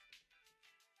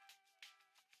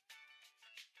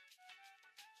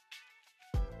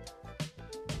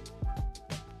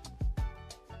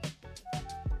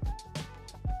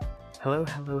Hello,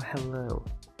 hello, hello,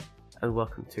 and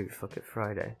welcome to Fuck It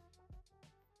Friday.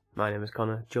 My name is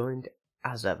Connor, joined,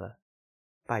 as ever,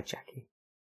 by Jackie.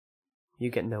 You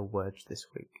get no words this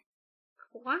week.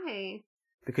 Why?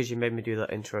 Because you made me do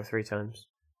that intro 3 times.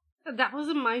 That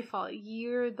wasn't my fault.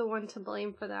 You're the one to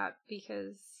blame for that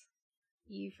because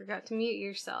you forgot to mute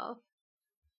yourself.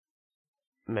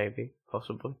 Maybe,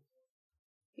 possibly.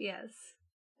 Yes.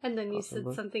 And then you said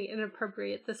something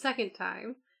inappropriate the second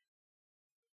time.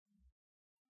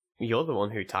 You're the one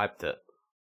who typed it.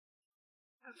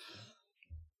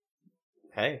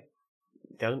 Hey,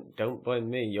 don't blame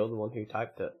me. You're the one who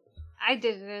typed it. I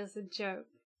did it as a joke.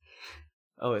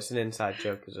 Oh, it's an inside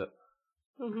joke, is it?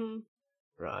 Mm-hmm.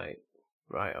 Right,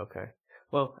 okay.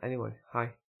 Well, anyway,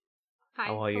 hi. Hi,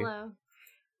 how are you? Hello.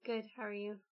 Good, how are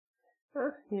you?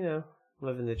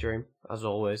 Living the dream, as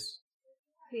always.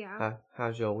 Yeah.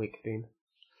 How's your week been?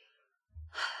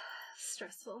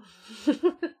 Stressful.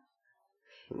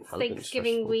 It's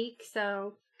Thanksgiving week,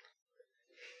 so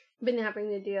been having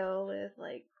to deal with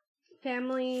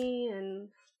family and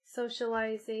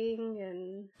socializing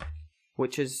and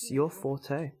which is your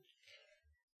forte?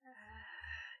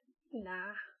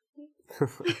 Nah.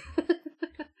 You've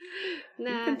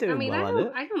been doing well at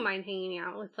it. I don't mind hanging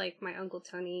out with my Uncle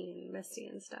Tony and Misty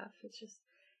and stuff. It's just,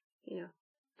 I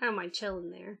don't mind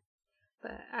chilling there.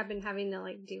 But I've been having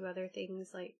to do other things,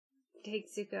 like take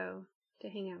Zuko to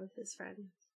hang out with his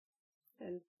friends.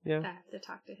 And I have to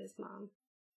talk to his mom.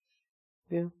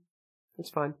 Yeah, it's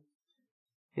fine.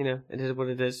 It is what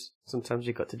it is. Sometimes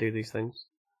you got to do these things.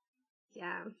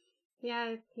 Yeah,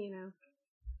 Oh,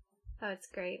 it's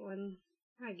great when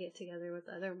I get together with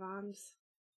other moms.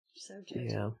 So judgy.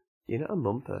 Yeah, you're not a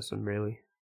mum person, really.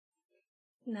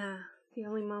 Nah, the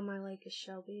only mom I like is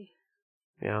Shelby.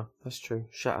 Yeah, that's true.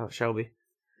 Shout out Shelby.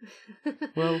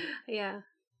 Well, yeah.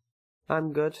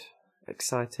 I'm good,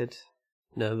 excited,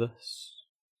 nervous,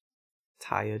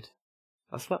 tired.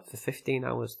 I slept for 15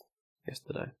 hours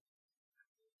yesterday.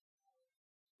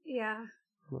 Yeah.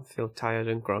 I feel tired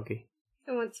and groggy.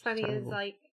 And what's funny is,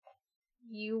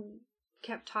 you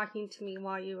kept talking to me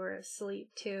while you were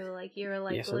asleep, too. You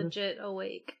were, yes, legit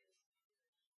awake.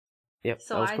 Yep,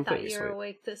 so I thought you were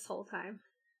awake this whole time.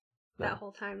 No. That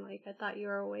whole time, I thought you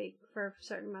were awake for a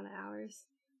certain amount of hours.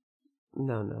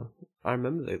 No. I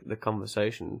remember the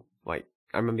conversation.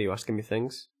 I remember you asking me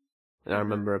things, and I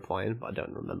remember replying, but I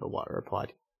don't remember what I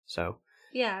replied. So...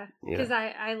 Yeah, because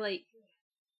I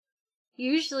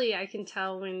usually I can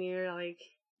tell when you're,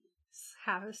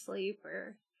 half asleep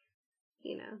or,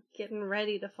 getting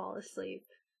ready to fall asleep.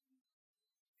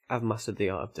 I've mastered the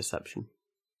art of deception.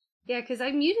 Yeah, because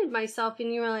I muted myself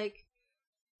and you were like,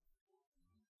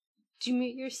 did you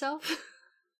mute yourself?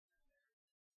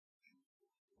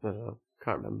 I don't know.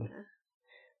 Can't remember. Yeah.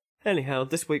 Anyhow,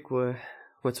 this week we're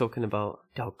talking about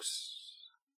dogs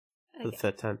for the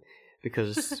third time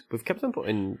because we've kept on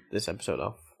putting this episode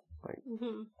off.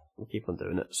 We keep on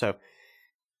doing it, so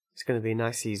it's going to be a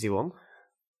nice easy one.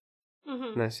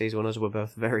 Nice easy one, as we're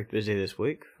both very busy this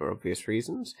week for obvious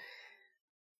reasons.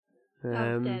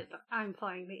 I'm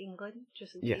flying to England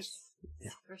just in case it's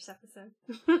the first episode.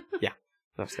 Yeah,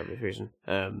 that's the obvious reason.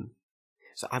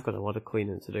 So I've got a lot of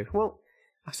cleaning to do. Well,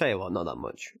 I say a lot, not that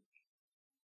much.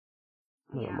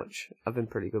 Not that much. I've been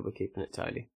pretty good with keeping it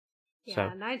tidy.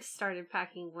 Yeah, and I started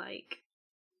packing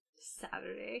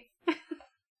Saturday.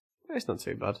 It's not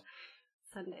too bad.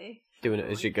 Sunday. Doing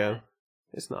it as you go.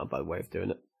 It's not a bad way of doing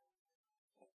it.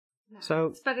 No, so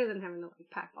it's better than having to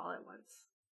pack all at once.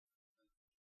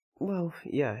 Well,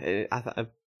 yeah,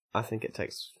 I think it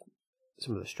takes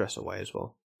some of the stress away as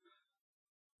well.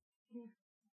 Yeah.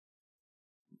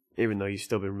 Even though you've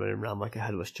still been running around like a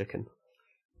headless chicken.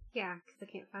 Yeah, because I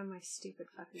can't find my stupid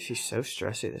fucking She's so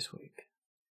stressy this week.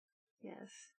 Yes.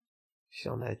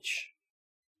 She's on edge.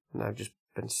 And I've just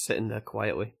been sitting there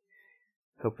quietly,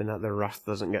 hoping that the wrath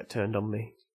doesn't get turned on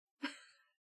me.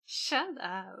 Shut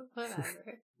up.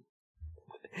 Whatever.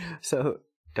 So,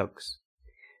 dogs.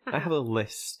 I have a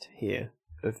list here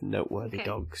of noteworthy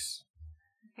dogs.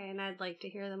 Okay, and I'd like to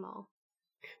hear them all.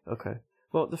 Okay.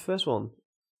 Well, the first one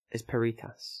is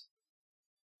Peritas.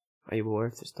 Are you aware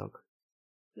of this dog?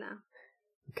 No.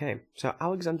 Okay, so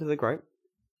Alexander the Great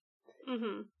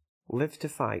lived to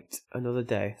fight another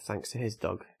day thanks to his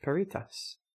dog,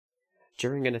 Peritas.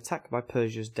 During an attack by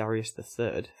Persia's Darius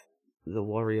III, the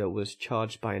warrior was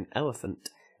charged by an elephant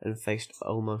and faced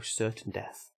almost certain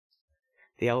death.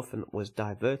 The elephant was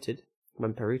diverted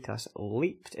when Peritas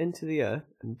leaped into the air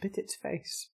and bit its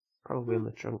face, probably on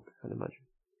the trunk, I'd imagine.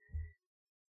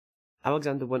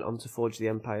 Alexander went on to forge the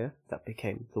empire that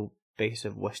became the base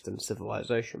of Western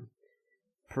civilization.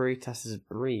 Peritas's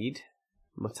breed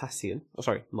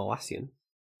Molassian,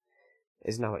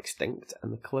 is now extinct,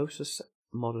 and the closest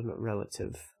modern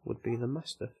relative would be the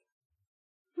Mastiff.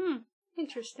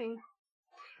 Interesting.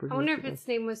 Pretty I wonder if interesting. its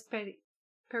name was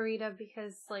Perita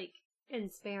because, like,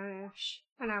 in Spanish,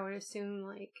 and I would assume,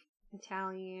 like,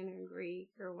 Italian or Greek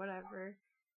or whatever,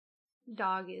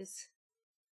 dog is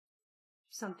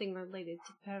something related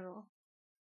to perro.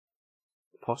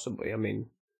 Possibly. I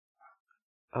mean,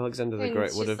 Alexander the And Great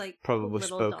it's would just, have like, probably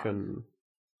little spoken.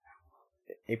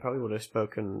 He probably would have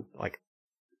spoken like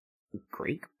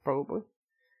Greek, probably.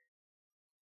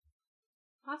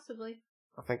 Possibly.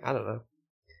 I don't know.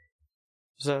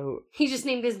 So He just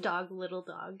named his dog Little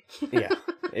Dog. yeah,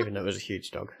 even though it was a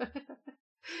huge dog.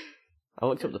 I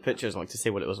looked up the pictures like to see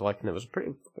what it was like, and it was a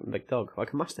pretty big dog.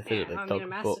 Like a Mastiff is a big dog, a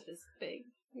Mastiff is big.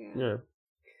 Yeah.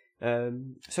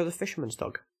 So the fisherman's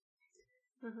dog.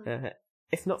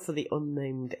 If not for the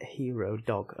unnamed hero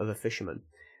dog of a fisherman,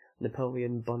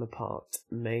 Napoleon Bonaparte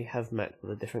may have met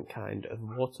with a different kind of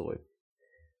Waterloo.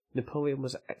 Napoleon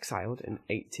was exiled in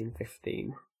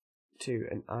 1815 to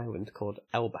an island called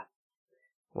Elba.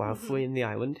 While fleeing the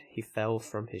island, he fell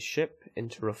from his ship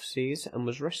into rough seas and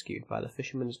was rescued by the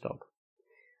fisherman's dog.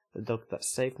 The dog that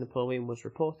saved Napoleon was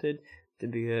reported to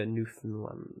be a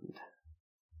Newfoundland.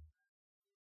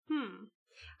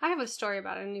 I have a story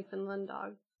about a Newfoundland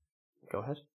dog. Go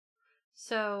ahead.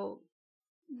 So,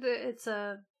 it's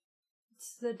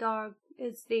the dog.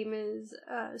 Its name is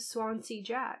Swansea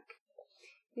Jack.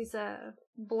 He's a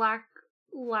black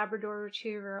Labrador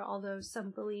Retriever, although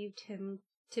some believed him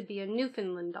to be a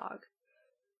Newfoundland dog.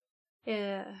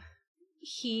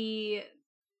 He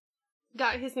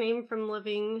got his name from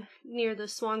living near the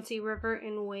Swansea River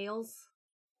in Wales.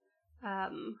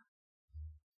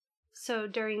 So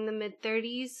during the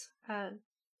mid-30s,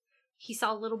 he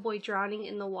saw a little boy drowning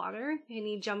in the water, and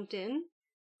he jumped in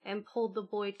and pulled the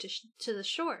boy to the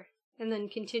shore, and then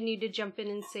continued to jump in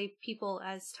and save people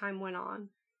as time went on.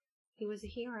 He was a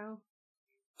hero.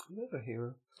 Not a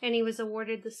hero. And he was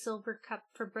awarded the Silver Cup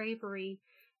for bravery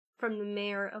from the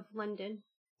Mayor of London.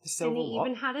 The silver and he what?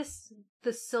 even had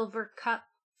the Silver Cup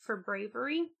for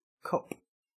bravery. Cup.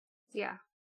 Yeah.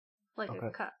 Like Okay.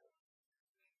 a cup.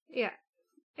 Yeah.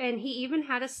 And he even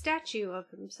had a statue of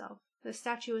himself. The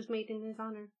statue was made in his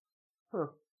honor. Huh.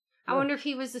 I wonder if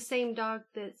he was the same dog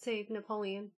that saved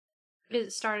Napoleon.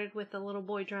 It started with a little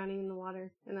boy drowning in the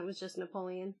water, and that was just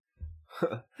Napoleon.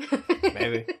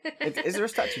 Maybe. Is there a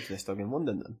statue to this dog in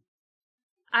London then?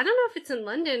 I don't know if it's in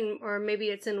London, or maybe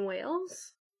it's in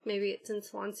Wales. Maybe it's in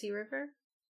Swansea River.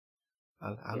 I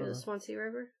don't know. The Swansea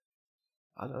River.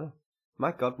 I don't know.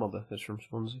 My godmother is from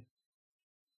Swansea.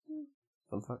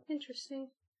 Fun fact. Interesting.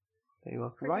 There you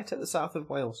are. Right at the south of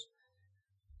Wales.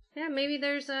 Yeah, maybe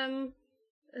there's a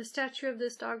statue of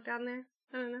this dog down there.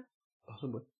 I don't know.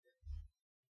 Possibly.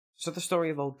 So the story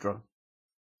of Old Drum.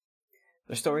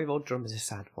 The story of Old Drum is a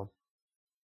sad one.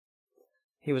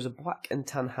 He was a black and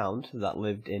tan hound that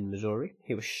lived in Missouri.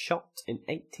 He was shot in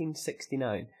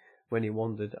 1869 when he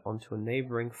wandered onto a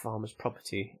neighbouring farmer's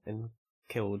property and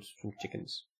killed some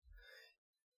chickens.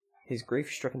 His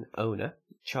grief-stricken owner,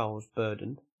 Charles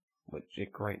Burden, which is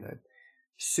a great name,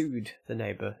 sued the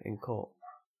neighbour in court.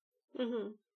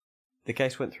 The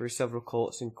case went through several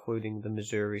courts, including the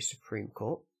Missouri Supreme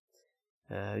Court.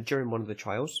 During one of the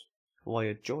trials,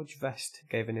 lawyer George Vest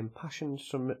gave an impassioned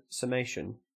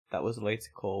summation that was later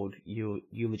called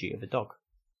Eulogy of a Dog,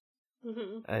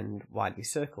 and widely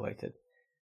circulated.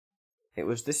 It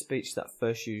was this speech that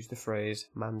first used the phrase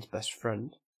man's best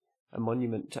friend. A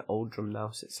monument to Old Drum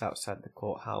now sits outside the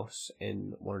courthouse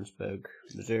in Warrensburg,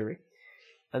 Missouri,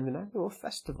 and an annual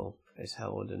festival is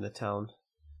held in the town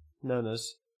known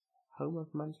as Home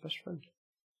of Man's Best Friend.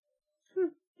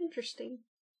 Interesting.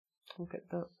 Look at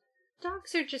that.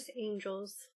 Dogs are just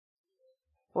angels.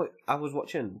 Well, I was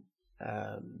watching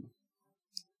a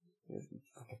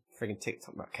friggin'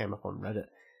 TikTok that came up on Reddit,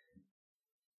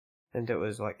 and it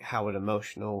was like how an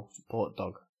emotional support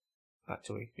dog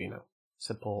actually,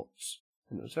 supports,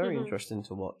 and it was very interesting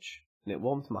to watch, and it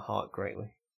warmed my heart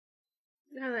greatly.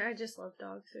 No, I just love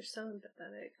dogs. They're so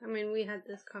empathetic. I mean, we had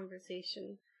this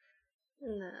conversation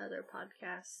in the other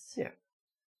podcasts. Yeah.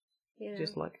 You know?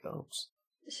 Just like dogs.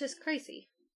 It's just crazy.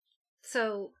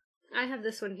 So, I have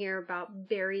this one here about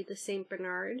Barry the Saint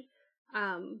Bernard.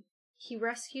 He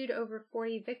rescued over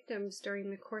 40 victims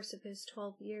during the course of his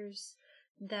 12 years.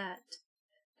 That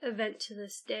event to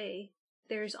this day,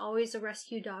 there's always a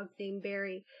rescue dog named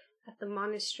Barry at the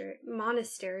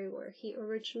monastery where he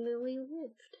originally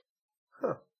lived.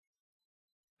 Huh.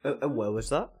 And where was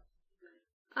that?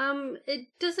 It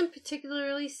doesn't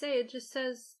particularly say. It just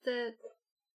says that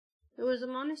it was a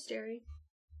monastery.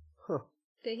 Huh.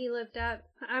 that he lived at.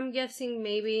 I'm guessing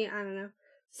maybe, I don't know,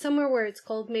 somewhere where it's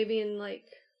cold, maybe in like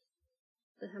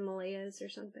the Himalayas or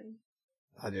something.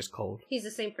 That is cold. He's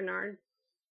a Saint Bernard.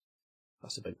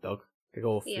 That's a big dog. Big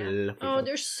old Yeah. fluffy Oh, dog.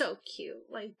 they're so cute.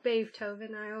 Like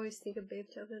Beethoven. I always think of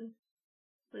Beethoven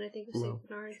when I think of Saint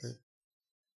Bernards. True.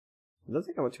 I don't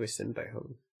think I want to see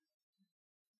Beethoven.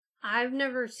 I've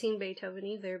never seen Beethoven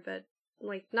either, but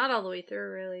like not all the way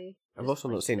through, really. I've Just, also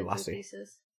not seen bits and Lassie.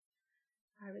 pieces.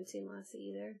 I haven't seen Lassie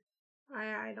either.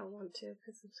 I don't want to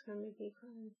because it's gonna make me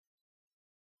cry.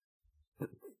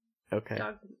 Okay.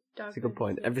 Dog That's a good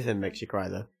point. movies Everything me makes you cry,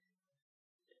 though.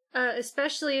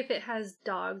 especially if it has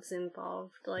dogs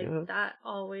involved. Like, Yeah. that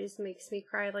always makes me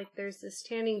cry. Like, there's this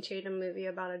Channing Tatum movie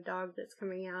about a dog that's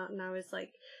coming out, and I was,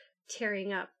 like,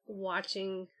 tearing up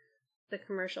watching the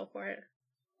commercial for it.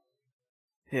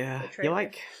 Yeah. The You're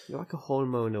trailer. like a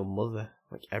hormonal mother,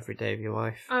 like every day of your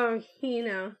life. Oh, you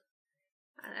know,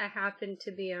 I happen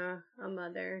to be a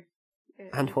mother.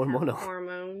 And have hormonal.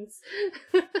 Hormones.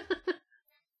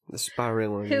 The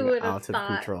spiraling Who would've out of thought?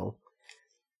 control.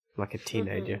 Like a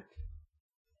teenager.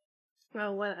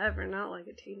 Well, whatever, not like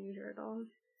a teenager at all.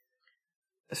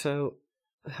 So,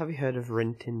 have you heard of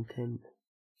Rin Tin Tin?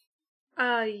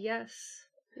 Yes.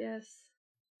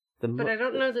 But I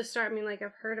don't know. know the story. I mean, like,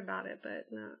 I've heard about it, but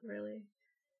not really.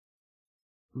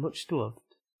 Much loved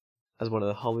as one of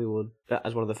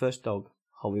the first dog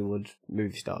Hollywood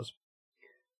movie stars.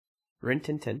 Rin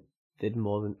Tin Tin did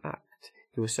more than act.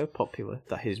 He was so popular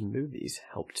that his movies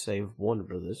helped save Warner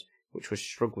Brothers, which was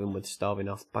struggling with starving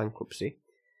off bankruptcy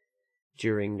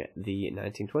during the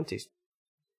 1920s.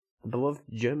 The beloved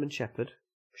German Shepherd,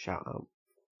 shout out,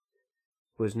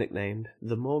 was nicknamed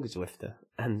the Mortgage Lifter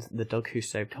and the dog who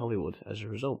saved Hollywood as a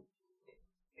result.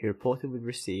 He reportedly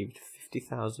received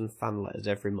 50,000 fan letters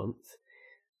every month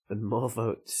and more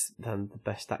votes than the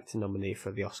Best Actor nominee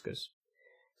for the Oscars.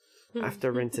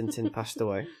 After Rin Tin Tin passed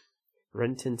away,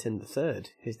 Rin Tin Tin III,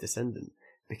 his descendant,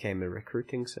 became a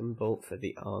recruiting symbol for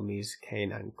the Army's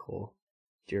Canine Corps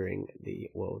during the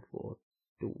World War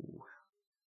II.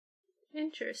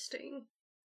 Interesting.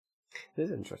 This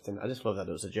is interesting. I just love that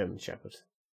it was a German Shepherd.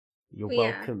 You're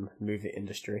Yeah. welcome, movie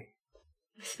industry.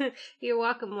 You're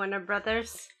welcome, Warner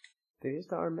Brothers.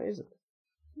 These are amazing.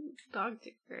 Dogs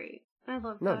are great. I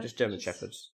love dogs. No, just German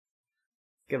Shepherds.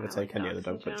 Give or I take like any other dogs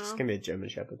in dog, but just general. give me a German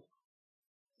Shepherd.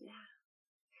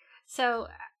 So,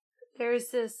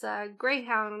 there's this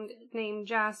greyhound named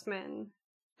Jasmine,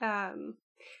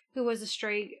 who was a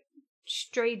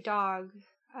stray dog,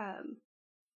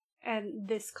 and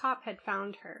this cop had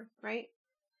found her, right?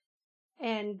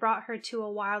 And brought her to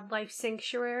a wildlife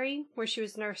sanctuary where she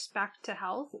was nursed back to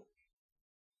health.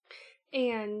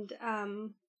 And,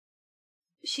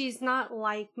 she's not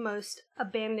like most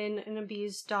abandoned and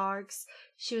abused dogs.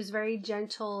 She was very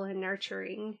gentle and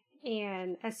nurturing.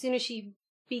 And as soon as she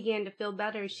began to feel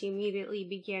better, she immediately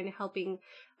began helping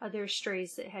other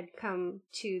strays that had come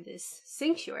to this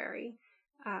sanctuary.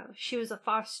 She was a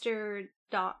foster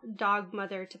dog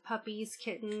mother to puppies,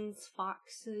 kittens,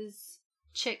 foxes,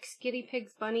 chicks, guinea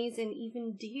pigs, bunnies, and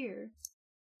even deer.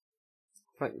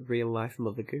 Like real life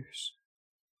Mother Goose.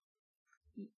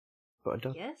 But a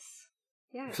dog. Yes?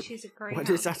 Yeah, she's a great Why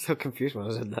did I so confused when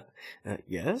I said that?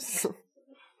 Yes?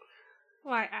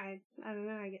 Well, I don't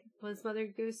know. Was Mother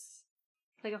Goose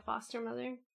like a foster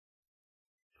mother?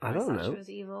 I don't thought she know. was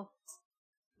evil.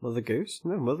 Mother Goose?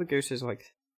 No, Mother Goose is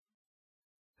like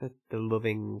the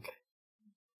loving,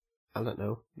 I don't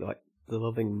know, like the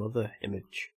loving mother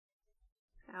image.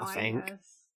 Oh, I think.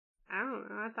 guess. I don't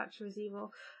know. I thought she was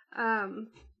evil.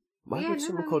 Why yeah, would no,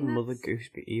 someone I called mean, Mother that's- Goose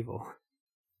be evil?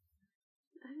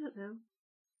 I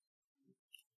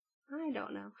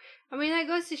don't know. I mean, that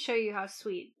goes to show you how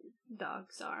sweet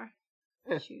dogs are.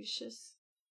 Yeah. She was just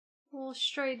a little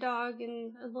stray dog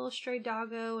and a little stray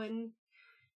doggo, and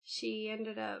she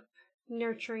ended up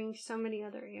nurturing so many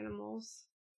other animals.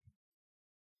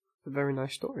 A very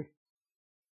nice story.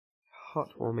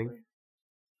 Heartwarming.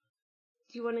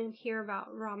 Do you want to hear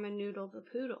about Ramen Noodle the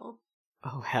poodle?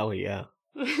 Oh, hell yeah.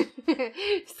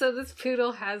 So this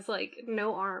poodle has, like,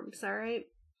 no arms, alright?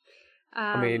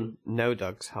 I mean, no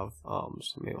dogs have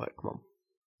arms. I mean, like, come on.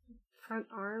 Front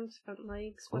arms, front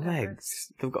legs, whatever.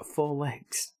 Legs. They've got 4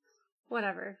 legs.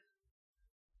 Whatever.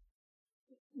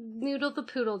 Noodle the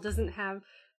poodle doesn't have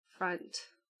front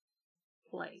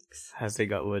legs. Has he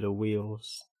got rid of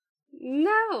wheels?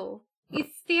 No!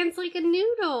 He stands like a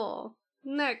noodle.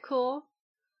 Isn't that cool?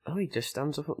 Oh, he just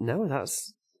stands up. No,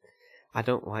 that's... I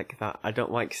don't like that. I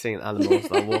don't like seeing animals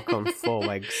that walk on 4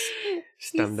 legs,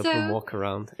 stand up and walk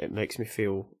around. It makes me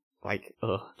feel like,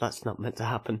 that's not meant to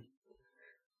happen.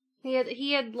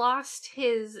 He had lost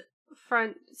his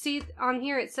front. See, on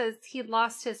here it says he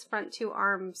lost his front 2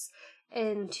 arms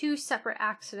in 2 separate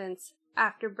accidents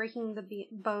after breaking the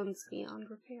bones beyond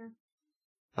repair.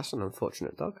 That's an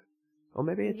unfortunate dog. Or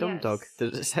maybe a dumb dog.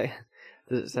 Yes. Does it say?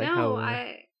 Does it say No,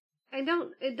 how? I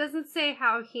don't. It doesn't say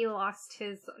how he lost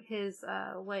his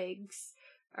legs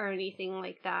or anything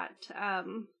like that.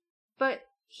 But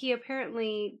he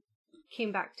apparently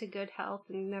came back to good health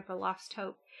and never lost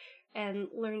hope, and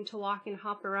learned to walk and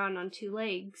hop around on 2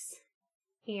 legs,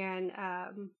 and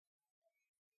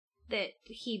that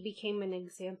he became an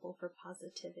example for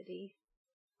positivity.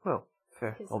 Well,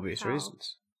 for His obvious pal.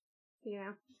 reasons.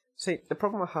 Yeah. See, the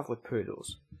problem I have with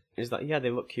poodles is that, yeah, they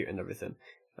look cute and everything,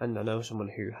 and I know someone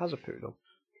who has a poodle,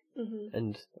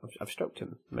 and I've stroked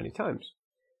him many times.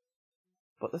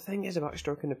 But the thing is about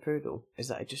stroking a poodle is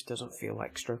that it just doesn't feel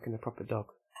like stroking a proper dog.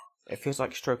 It feels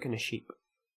like stroking a sheep.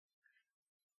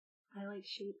 I like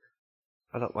sheep.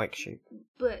 I don't like sheep.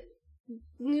 But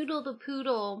Noodle the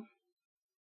poodle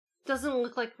doesn't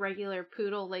look like regular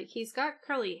poodle. Like, he's got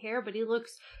curly hair, but he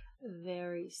looks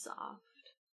very soft.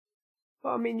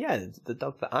 Well, I mean, yeah, the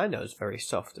dog that I know is very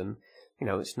soft, and, you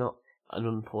know, it's not an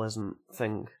unpleasant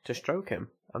thing to stroke him.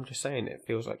 I'm just saying it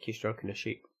feels like you're stroking a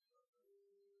sheep.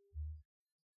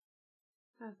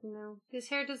 I don't know. His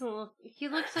hair doesn't look... He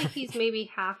looks like he's maybe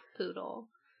half poodle.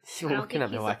 You're I don't looking think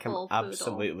at me he's a like I'm full poodle.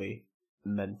 absolutely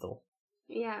mental.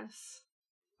 Yes.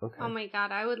 Okay. Oh my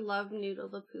god, I would love Noodle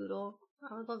the poodle.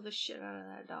 I would love the shit out of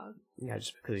that dog. Yeah,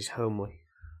 just because he's homely.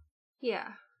 Yeah,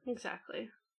 exactly.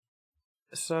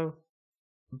 So,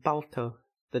 Balto,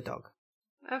 the dog.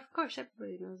 Of course,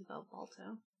 everybody knows about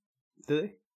Balto. Do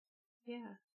they?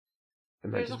 Yeah. It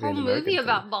might There's a just be an whole American movie thing.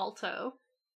 about Balto.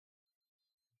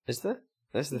 Is there?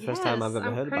 This is the first time I've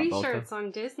ever heard about I'm Balto. pretty sure it's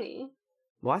on Disney.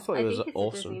 Well, I thought it was think it's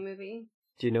awesome. a Disney movie.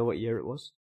 Do you know what year it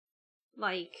was?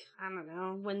 Like, I don't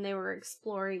know, when they were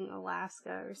exploring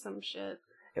Alaska or some shit.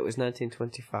 It was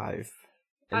 1925.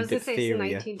 I was And gonna say it's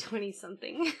 1920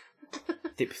 something.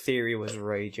 diphtheria was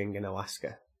raging in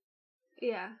Alaska.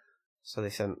 Yeah. So they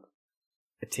sent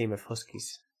a team of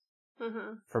huskies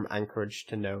Uh-huh. from Anchorage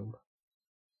to Nome.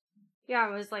 Yeah,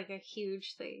 it was like a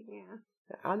huge thing, yeah.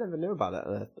 I never knew about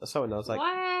it. I saw it and I was like,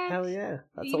 what? hell yeah,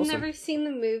 that's You've awesome. never seen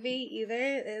the movie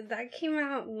either? That came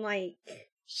out in like...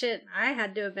 Shit, I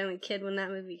had to have been a kid when that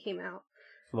movie came out.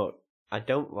 Look, I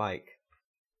don't like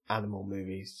animal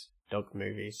movies, dog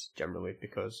movies, generally,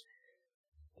 because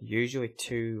they're usually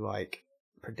too, like,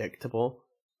 predictable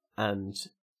and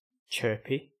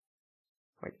chirpy.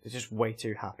 Like, they're just way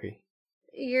too happy.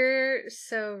 You're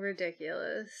so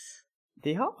ridiculous.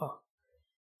 They are.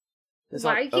 It's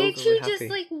Why like can't overly you just, happy.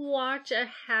 like, watch a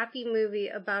happy movie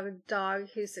about a dog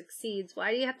who succeeds?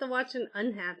 Why do you have to watch an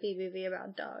unhappy movie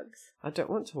about dogs? I don't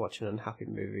want to watch an unhappy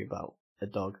movie about a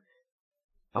dog.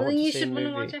 Well, then you should want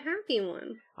to watch a happy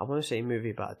one. I want to see a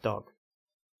movie about a dog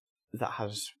that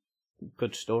has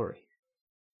good story.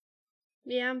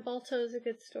 Yeah, Balto is a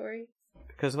good story.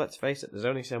 Because let's face it, there's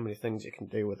only so many things you can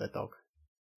do with a dog.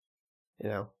 You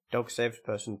know, dog saves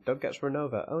person, dog gets run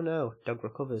over, oh no, dog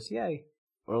recovers, yay.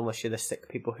 Or unless you're the sick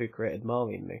people who created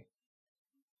Marley and Me.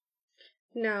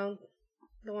 No,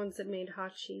 the ones that made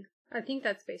Hachi. I think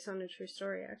that's based on a true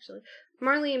story, actually.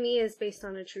 Marley and Me is based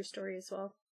on a true story as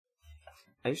well.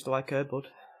 I used to like her, bud.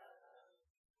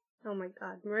 Oh my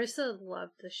god, Marissa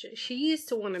loved the shit. She used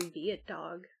to want to be a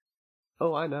dog.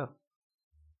 Oh, I know.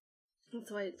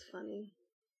 That's why it's funny.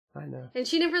 I know. And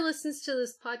she never listens to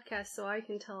this podcast, so I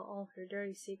can tell all her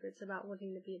dirty secrets about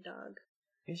wanting to be a dog.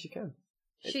 Yes, you can.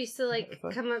 She used to, like,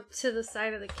 come up to the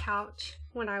side of the couch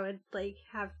when I would, like,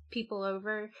 have people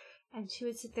over, and she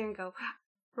would sit there and go,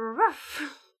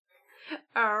 ruff,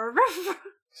 ruff.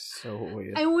 So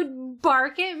weird. And would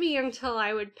bark at me until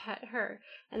I would pet her.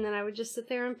 And then I would just sit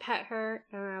there and pet her,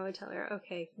 and I would tell her,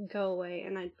 okay, go away,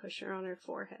 and I'd push her on her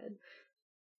forehead.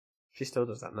 She still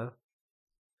does that now.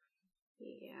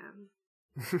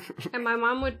 Yeah. And my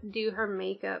mom would do her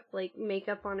makeup, like,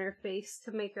 makeup on her face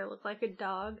to make her look like a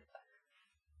dog.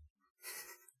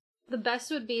 The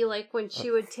best would be, like, when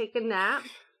she would take a nap.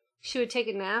 She would take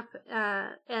a nap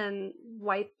and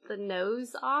wipe the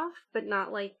nose off, but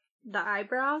not, like, the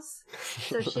eyebrows.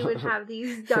 So she would have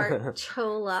these dark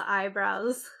chola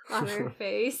eyebrows on her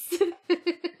face.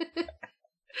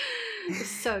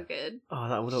 So good. Oh,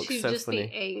 that would look She'd so just funny.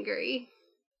 be angry.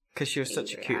 Because she was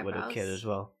such a Angry cute little eyebrows. kid as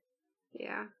well.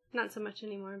 Yeah. Not so much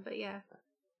anymore, but yeah.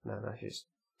 No, she's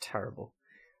terrible.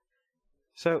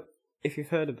 So, if you've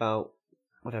heard about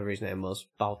whatever his name was,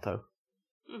 Balto,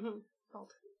 Mm-hmm.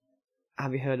 Bald.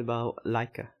 have you heard about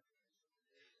Laika?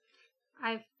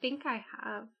 I think I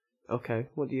have. Okay,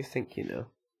 what do you think you know?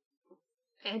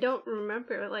 I don't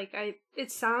remember. Like,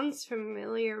 it sounds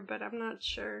familiar, but I'm not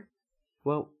sure.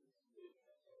 Well,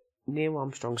 Neil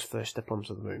Armstrong's first step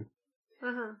onto the moon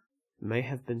may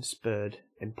have been spurred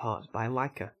in part by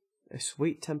Laika, a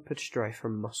sweet-tempered stray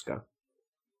from Moscow.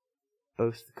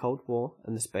 Both the Cold War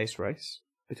and the space race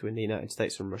between the United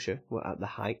States and Russia were at the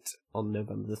height on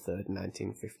November the 3rd,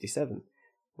 1957,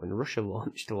 when Russia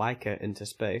launched Laika into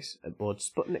space aboard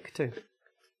Sputnik 2.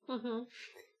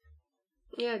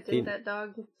 Yeah, didn't that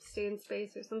dog stay in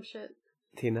space or some shit?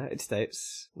 The United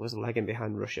States was lagging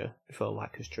behind Russia before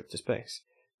Laika's trip to space,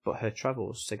 but her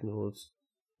travels signalled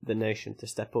the nation to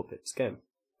step up its game.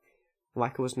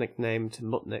 Laika was nicknamed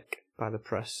Mutnik by the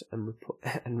press and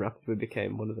rapidly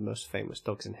became one of the most famous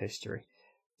dogs in history.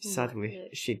 Sadly,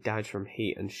 she died from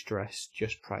heat and stress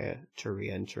just prior to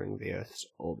re-entering the Earth's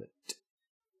orbit.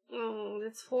 Oh,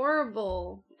 that's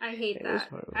horrible. I hate It that. is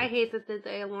horrible. I hate that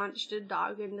they launched a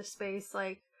dog into space.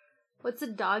 Like, what's a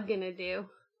dog gonna do?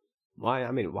 Why?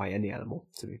 I mean, why any animal?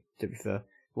 To be fair,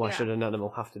 why should an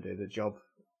animal have to do the job?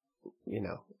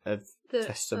 Of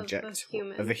test subject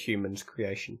of a human's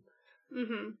creation.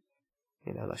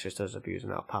 That's just us abusing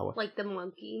our power. Like the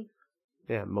monkey.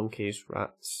 Yeah, monkeys,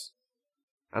 rats.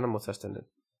 Animal testing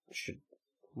should,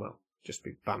 just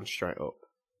be banned straight up.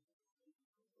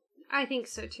 I think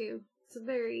so too.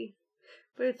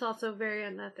 But it's also very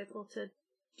unethical to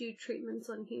do treatments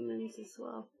on humans as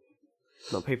well.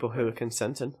 Not people who are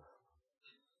consenting.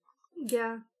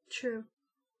 Yeah, true.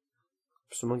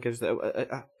 Someone gives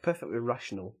a perfectly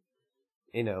rational,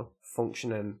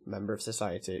 functioning member of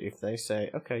society. If they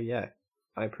say, okay, yeah,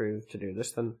 I approve to do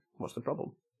this, then what's the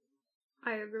problem?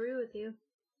 I agree with you.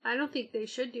 I don't think they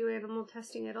should do animal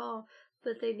testing at all,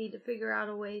 but they need to figure out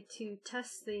a way to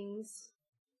test things.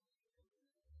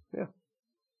 Yeah.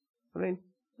 I mean,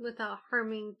 without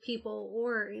harming people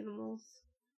or animals.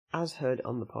 As heard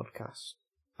on the podcast,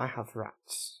 I have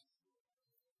rats.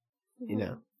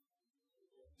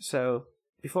 So,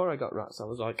 before I got rats, I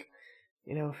was like,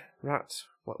 rats,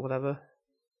 whatever.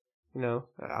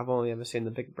 I've only ever seen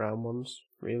the big brown ones,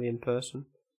 really, in person.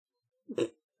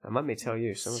 And let me tell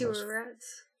you, some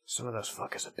of those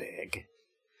fuckers are big.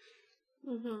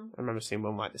 I remember seeing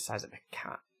one like the size of a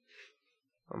cat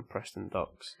on Preston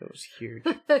Docks. It was huge.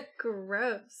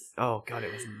 Gross. Oh god,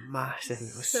 it was massive.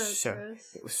 It was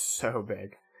gross. It was so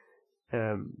big.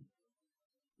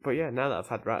 But yeah, now that I've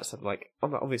had rats, I'd like,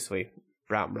 obviously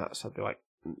brown rats. I'd be like,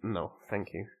 no,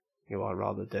 thank you. You are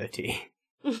rather dirty.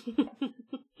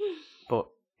 But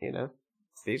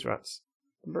these rats,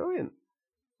 are brilliant.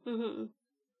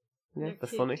 Yeah, they're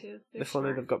funny. Too. They're funny.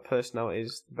 Smart. They've got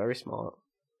personalities. Very smart.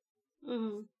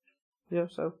 Yeah,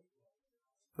 so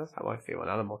that's how I feel on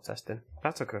animal testing.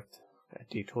 That took a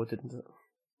detour, didn't it?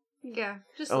 Yeah,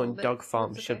 just and dog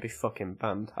farms should be fucking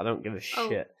banned. I don't give a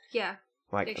shit. Yeah,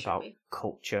 about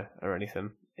culture or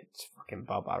anything. It's fucking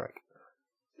barbaric.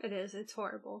 It is. It's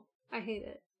horrible. I hate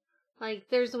it. Like,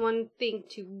 there's one thing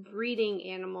to breeding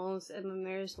animals, and then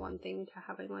there's one thing to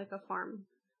having like a farm.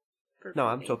 No,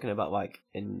 I'm talking about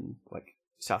in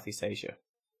Southeast Asia,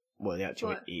 where they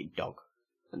actually eat dog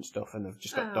and stuff, and they've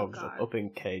just got dogs up in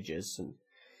cages and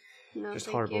just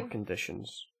horrible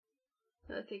conditions.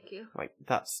 No, thank you.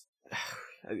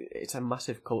 It's a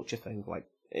massive culture thing.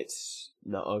 It's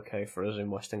not okay for us in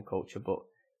Western culture, but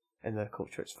in their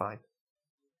culture it's fine.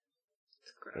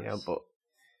 It's gross.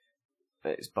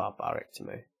 But it's barbaric to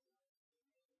me.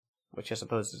 Which I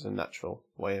suppose is a natural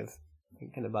way of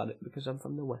thinking about it because I'm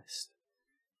from the West.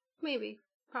 Maybe.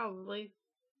 Probably.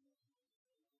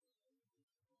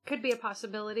 Could be a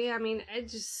possibility. I mean,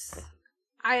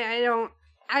 I don't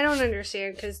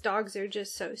understand because dogs are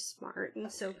just so smart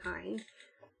and so kind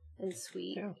and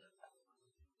sweet.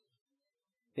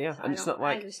 Yeah, so and it's not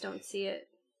like... I just don't see it.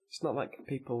 It's not like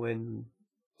people in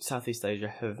Southeast Asia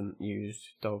haven't used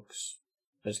dogs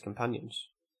as companions.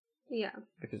 Yeah.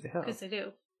 Because they have. Because they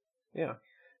do. Yeah.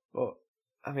 But,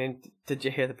 I mean, did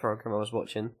you hear the program I was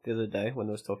watching the other day when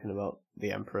I was talking about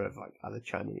the emperor of either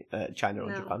China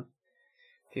or Japan?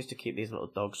 They used to keep these little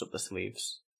dogs up the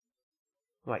sleeves.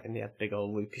 And they had big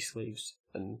old loopy sleeves.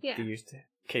 And they used to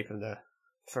keep them there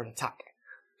for an attack.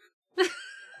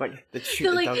 They'd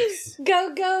shoot the dogs.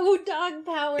 Go, dog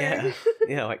power!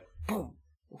 Yeah, boom!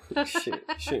 shoot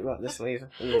them out the sleeve.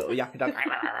 And a little yappy dog.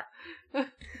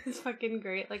 It's fucking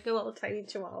great. Like a little tiny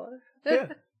chihuahua. Yeah.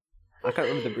 I can't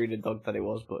remember the breed of dog that it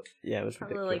was, but yeah, it was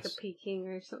probably ridiculous. Like a Peking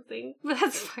or something.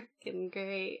 That's fucking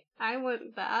great. I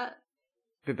want that.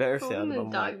 It'd be better if they had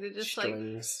them on just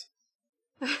strings.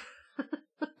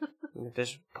 And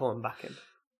just pull them back in.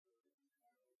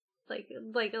 Like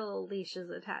a little leash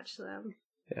is attached to them.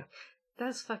 Yeah.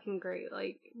 That's fucking great.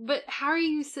 Like, but how are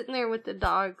you sitting there with the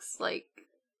dogs, like,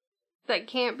 that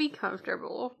can't be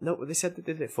comfortable? No, but they said they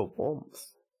did it for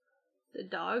warmth. The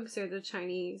dogs or the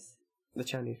Chinese? The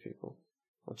Chinese people.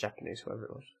 Or Japanese, whoever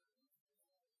it was.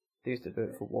 They used to do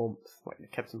it for warmth. Like, they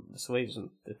kept them in the sleeves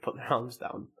and they'd put their arms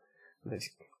down. And they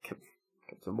just kept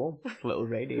them warm. A little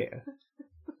radiator.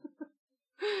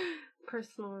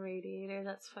 Personal radiator,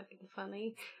 that's fucking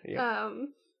funny. Yep.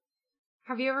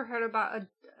 Have you ever heard about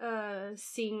a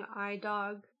seeing eye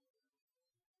dog?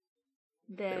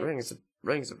 That It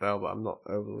rings a bell, but I'm not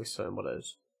overly certain what it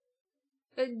is.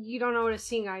 You don't know what a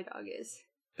seeing eye dog is?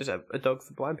 Is it a dog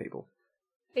for blind people?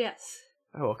 Yes.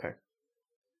 Oh, okay.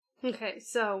 Okay,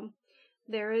 so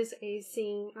there is a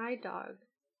seeing eye dog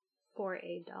for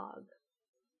a dog.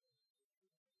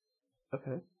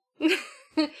 Okay.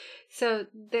 So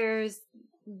there's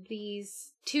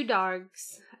these two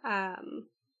dogs,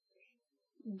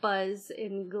 Buzz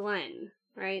and Glenn,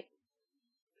 right?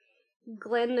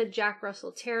 Glenn, the Jack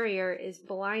Russell Terrier, is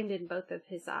blind in both of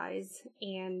his eyes,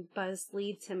 and Buzz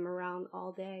leads him around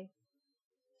all day.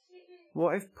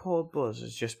 What if poor Buzz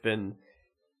has just been...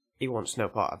 He wants no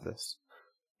part of this.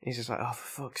 He's just like, oh,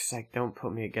 for fuck's sake, don't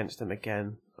put me against him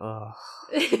again. Oh,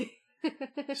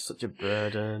 it's such a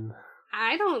burden.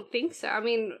 I don't think so. I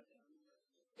mean,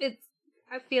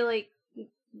 I feel like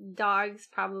dogs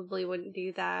probably wouldn't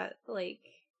do that, like...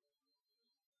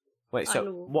 Wait,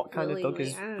 so what kind of dog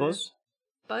is Buzz?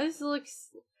 Buzz looks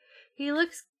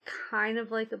kind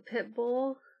of like a pit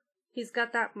bull. He's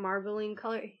got that marbling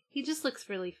color. He just looks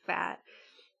really fat.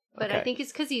 But I think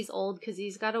it's because he's old, because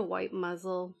he's got a white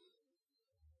muzzle.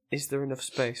 Is there enough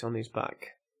space on his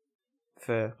back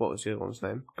for, what was the other one's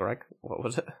name? Greg? What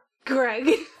was it? Greg.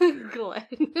 Glenn.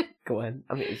 Glenn.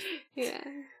 I mean, yeah.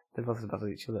 They're both above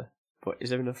each other. But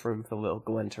is there enough room for little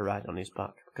Glenn to ride on his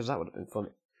back? Because that would have been funny.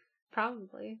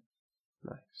 Probably.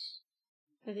 Nice.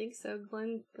 I think so.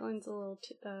 Glenn's a little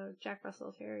Jack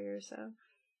Russell Terrier, so...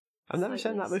 I've never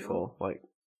seen that before, like,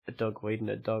 a dog leading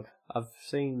a dog. I've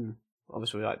seen,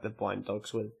 obviously, like, the blind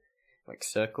dogs with, like,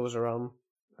 circles around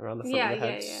the front of their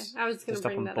heads. Yeah. I was going to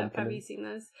bring that up. Have you seen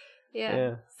those?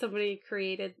 Yeah. Somebody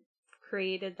created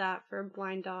that for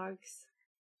blind dogs.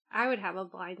 I would have a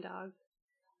blind dog.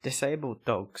 Disabled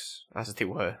dogs, as they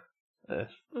were, they're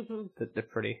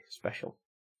pretty special.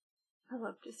 I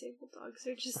love disabled dogs.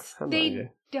 They're just, they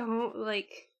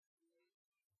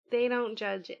don't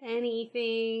judge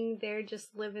anything. They're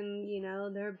just living,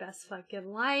 their best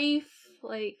fucking life.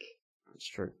 Like, it's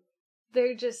true.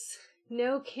 They're just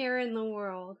no care in the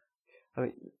world. I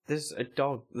mean, there's a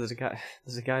guy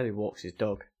who walks his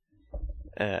dog,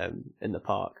 in the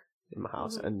park in my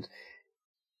house, and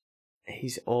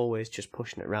he's always just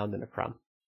pushing it around in a pram.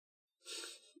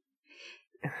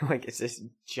 Like, it's this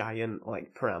giant,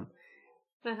 like, pram.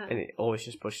 And he always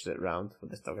just pushes it around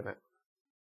with this dog in it.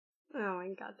 Oh my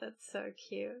god, that's so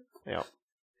cute. Yeah.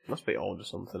 Must be old or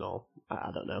something, or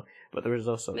I don't know. But there is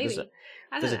also there's a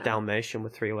Dalmatian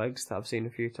with 3 legs that I've seen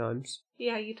a few times.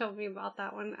 Yeah, you told me about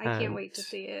that one. I can't wait to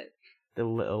see it. The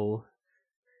little,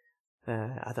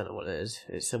 I don't know what it is.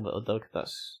 It's a little dog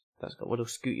that's got little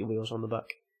scooty wheels on the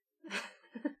back.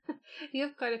 You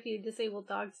have quite a few disabled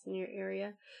dogs in your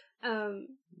area.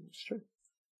 It's true.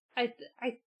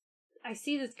 I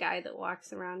see this guy that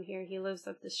walks around here. He lives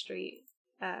up the street.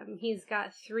 He's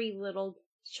got 3 little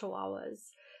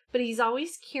chihuahuas, but he's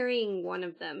always carrying one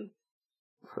of them.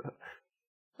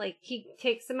 Like, he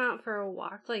takes them out for a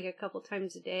walk, like, a couple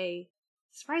times a day.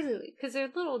 Surprisingly, because they're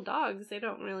little dogs, they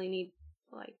don't really need,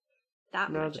 like,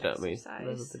 that much exercise.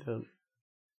 No, they don't.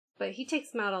 But he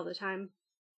takes them out all the time.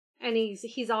 And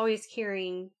he's always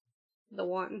carrying the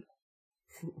one.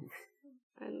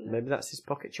 And maybe that's his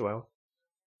pocket chihuahua.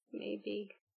 Maybe.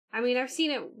 I mean, I've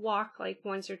seen it walk, like,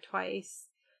 once or twice.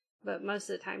 But most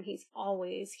of the time, he's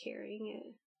always carrying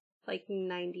it. Like,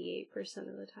 98%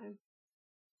 of the time.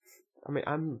 I mean,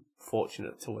 I'm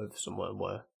fortunate to live somewhere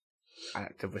where I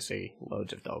actively see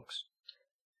loads of dogs.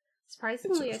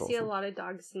 Surprisingly, I see a lot of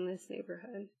dogs in this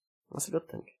neighborhood. That's a good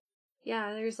thing.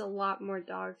 Yeah, there's a lot more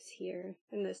dogs here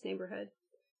in this neighborhood.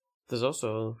 There's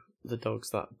also the dogs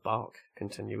that bark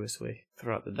continuously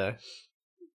throughout the day.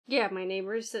 Yeah, my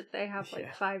neighbors, they have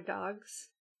like 5 dogs.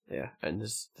 Yeah, and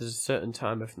there's a certain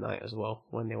time of night as well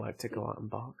when they like to go out and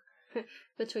bark.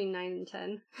 Between 9 and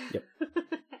 10. Yep.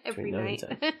 Every night.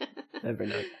 Every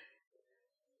night.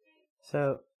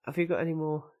 So, have you got any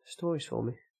more stories for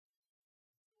me?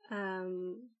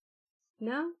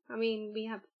 No. I mean, we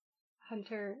have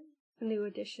Hunter, a new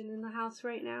addition in the house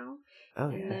right now. Oh,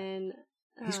 and yeah. Then,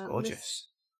 he's gorgeous.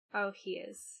 Oh, he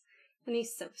is. And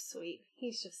he's so sweet.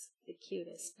 He's just the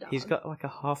cutest dog. He's got like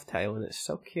a half tail and it's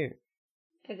so cute.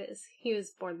 It is. He was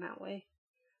born that way.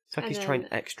 It's like And he's trying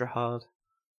then- extra hard.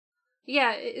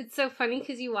 Yeah, it's so funny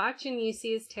because you watch and you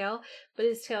see his tail, but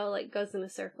his tail like goes in a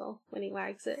circle when he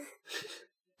wags it.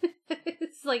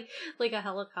 It's like a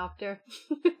helicopter.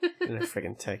 And a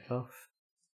friggin' take off.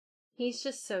 He's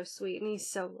just so sweet and he's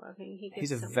so loving. He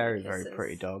He's a gives so very, many very kisses.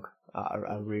 pretty dog. I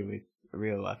really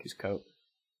like his coat.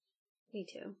 Me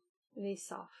too. And he's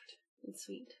soft and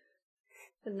sweet.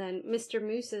 And then Mr.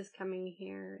 Moose is coming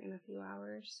here in a few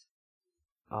hours.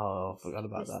 Oh, I forgot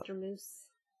about that. Mr. Moose.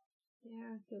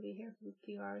 Yeah, he'll be here for a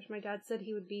few hours. My dad said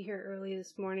he would be here early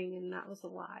this morning, and that was a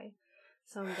lie.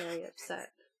 So I'm very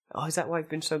upset. Oh, is that why you've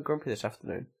been so grumpy this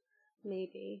afternoon?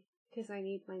 Maybe. Because I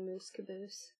need my moose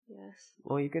caboose. Yes.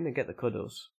 Well, you're going to get the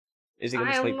cuddles. Is he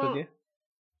going to I sleep don't with know.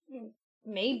 you?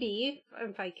 Maybe.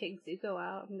 If I kick Zuko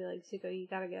out and be like, Zuko, you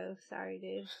gotta go. Sorry,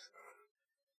 dude.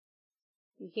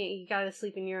 You gotta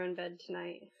sleep in your own bed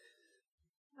tonight.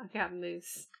 I've got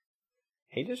Moose.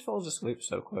 He just falls asleep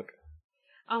so quick.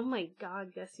 Oh my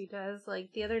god, yes he does. Like,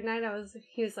 the other night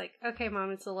he was like, okay,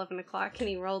 Mom, it's 11 o'clock, and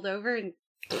he rolled over and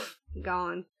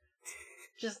gone.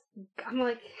 I'm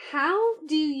like, how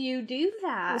do you do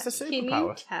that? It's a Can you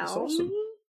superpower. It's tell awesome. me?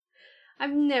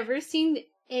 I've never seen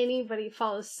anybody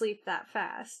fall asleep that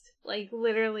fast. Like,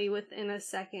 literally within a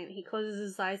second, he closes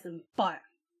his eyes and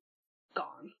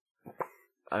gone.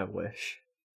 I wish.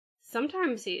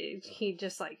 Sometimes he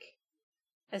just like,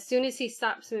 as soon as he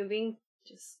stops moving,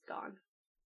 just gone.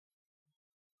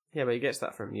 Yeah, but he gets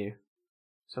that from you.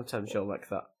 Sometimes you're like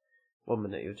that. 1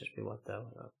 minute you'll just be like that,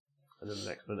 and then the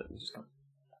next minute you just go.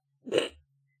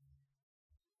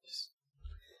 Just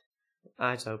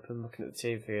eyes open, looking at the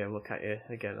TV. I look at you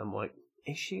again. I'm like,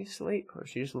 is she asleep or is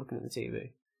she just looking at the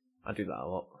TV? I do that a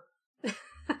lot.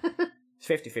 It's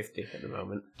 50-50 at the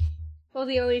moment. Well,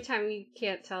 the only time you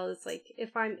can't tell is like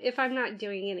if I'm not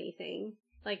doing anything,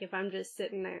 like if I'm just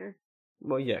sitting there.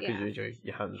 Well, yeah, because Yeah.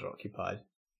 your hands are occupied.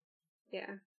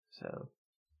 Yeah. So,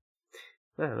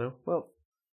 I don't know. Well,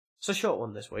 it's a short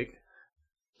one this week.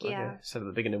 Like Yeah. I said at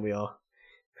the beginning, we are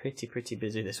pretty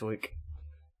busy this week.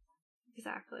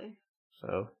 Exactly.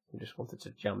 So, we just wanted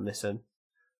to jam this in.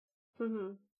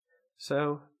 Mhm.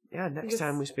 So, yeah, next Yes.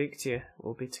 time we speak to you,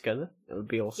 we'll be together. It'll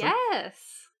be awesome.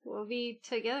 Yes. We'll be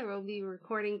together. We'll be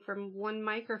recording from one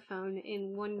microphone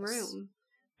in one room.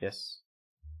 Yes.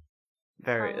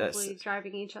 Very, Probably that's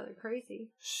driving each other crazy.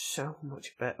 so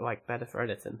much better for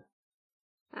editing.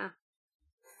 Ah.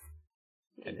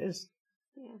 It is.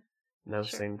 Yeah. No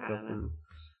Sure, sync I up don't know. and...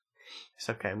 It's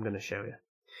okay, I'm going to show you.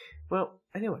 Well,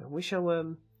 anyway, we shall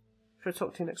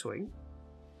talk to you next week.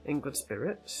 In good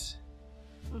spirits.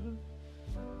 Mhm.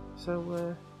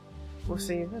 So, we'll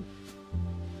see you then.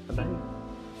 Bye-bye.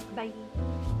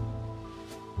 Bye.